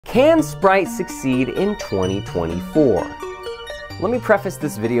Can Spright succeed in 2024? Let me preface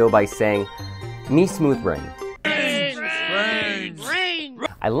this video by saying, me smooth brain. I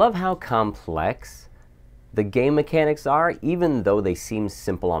love how complex the game mechanics are, even though they seem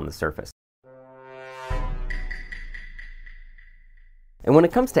simple on the surface. And when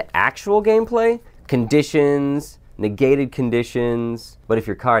it comes to actual gameplay, conditions, negated conditions, but if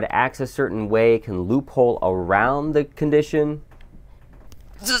your card acts a certain way, it can loophole around the condition.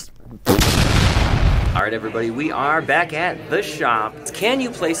 Alright everybody, we are back at the shop. Can you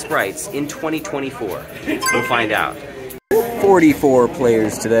play sprites in 2024? We'll find out. 44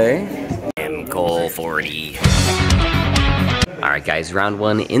 players today. Cole 40. Alright guys, round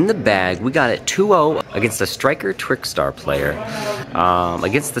one in the bag. We got it 2-0 against a Striker Trickstar player.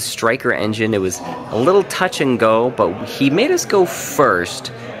 Against the Striker engine, it was a little touch and go, but he made us go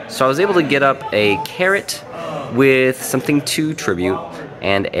first. So I was able to get up a carrot with something to tribute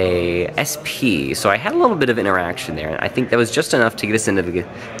and a SP. So I had a little bit of interaction there. I think that was just enough to get us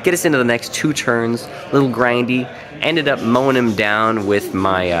into the next two turns. A little grindy. Ended up mowing him down with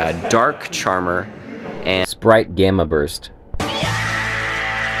my Dark Charmer and Spright Gamma Burst.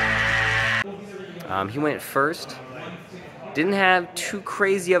 He went first. Didn't have too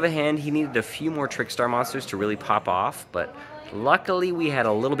crazy of a hand. He needed a few more Trickstar monsters to really pop off, but luckily we had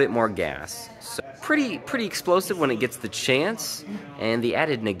a little bit more gas. So pretty explosive when it gets the chance, and the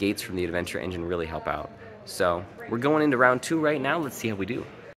added negates from the Adventure engine really help out. So we're going into round two right now. Let's see how we do.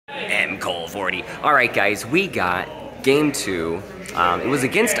 Cole 40. Alright guys, we got game two. It was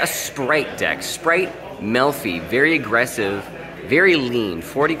against a Spright deck. Spright Melfi, very aggressive, very lean,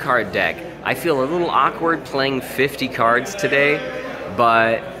 40 card deck. I feel a little awkward playing 50 cards today,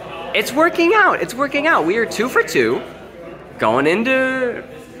 but it's working out. It's working out. We are 2 for 2 going into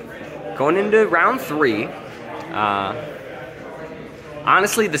round three.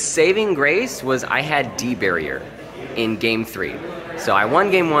 Honestly, the saving grace was I had D barrier in game 3. So I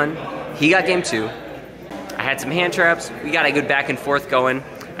won game 1, he got game 2. I had some hand traps, we got a good back and forth going.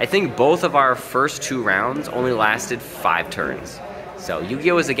 I think both of our first 2 rounds only lasted 5 turns. So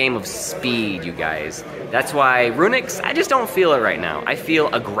Yu-Gi-Oh! Is a game of speed, you guys. That's why Runics, I just don't feel it right now. I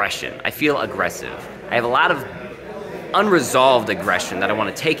feel aggression, I feel aggressive. I have a lot of unresolved aggression that I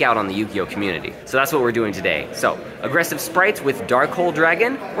want to take out on the Yu-Gi-Oh! Community. So that's what we're doing today. So, aggressive sprites with Dark Hole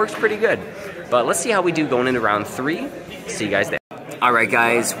Dragon works pretty good. But let's see how we do going into round 3. See you guys there. Alright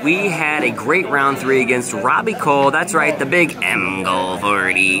guys, we had a great round 3 against Robbie Cole. That's right, the big Cole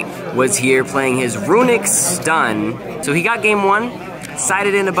 40 was here playing his Runic Stun. So he got game 1,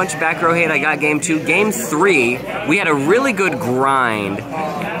 sided in a bunch of back row hate. I got game 2. Game 3, we had a really good grind.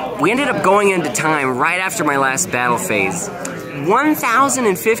 We ended up going into time right after my last battle phase.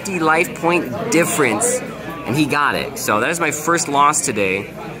 1,050 life point difference, and he got it. So that is my first loss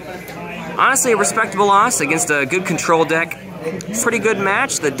today. Honestly, a respectable loss against a good control deck. Pretty good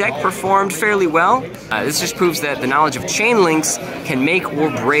match. The deck performed fairly well. This just proves that the knowledge of chain links can make or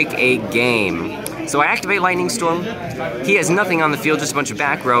break a game. So I activate Lightning Storm. He has nothing on the field, just a bunch of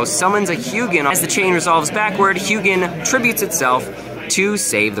back row. Summons a Hugin. As the chain resolves backward, Hugin tributes itself to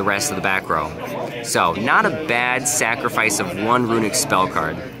save the rest of the back row. So, not a bad sacrifice of 1 runic spell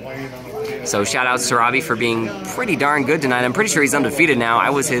card. So shout out to Robbie for being pretty darn good tonight. I'm pretty sure he's undefeated now. I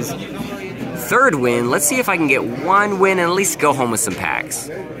was his 3rd win. Let's see if I can get 1 win and at least go home with some packs.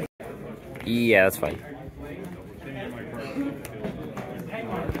 Yeah, that's fine.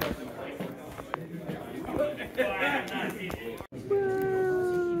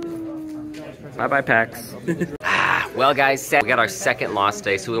 Bye-bye, packs. Well, guys, we got our second loss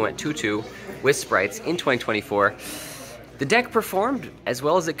today, so we went 2-2 with sprites in 2024. The deck performed as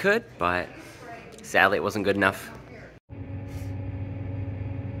well as it could, but sadly it wasn't good enough.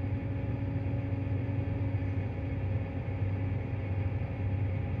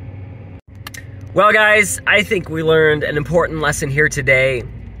 Well, guys, I think we learned an important lesson here today.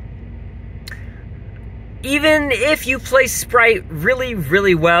 Even if you play Spright really,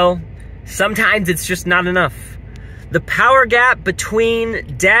 really well, sometimes it's just not enough. The power gap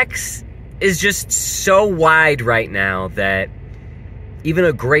between decks is just so wide right now that even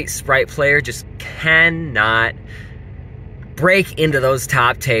a great Spright player just cannot break into those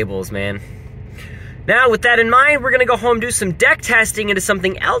top tables, man. Now, with that in mind, we're going to go home, do some deck testing into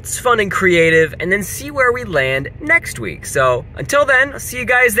something else fun and creative, and then see where we land next week. So, until then, I'll see you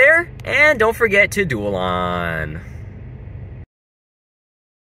guys there, and don't forget to duel on.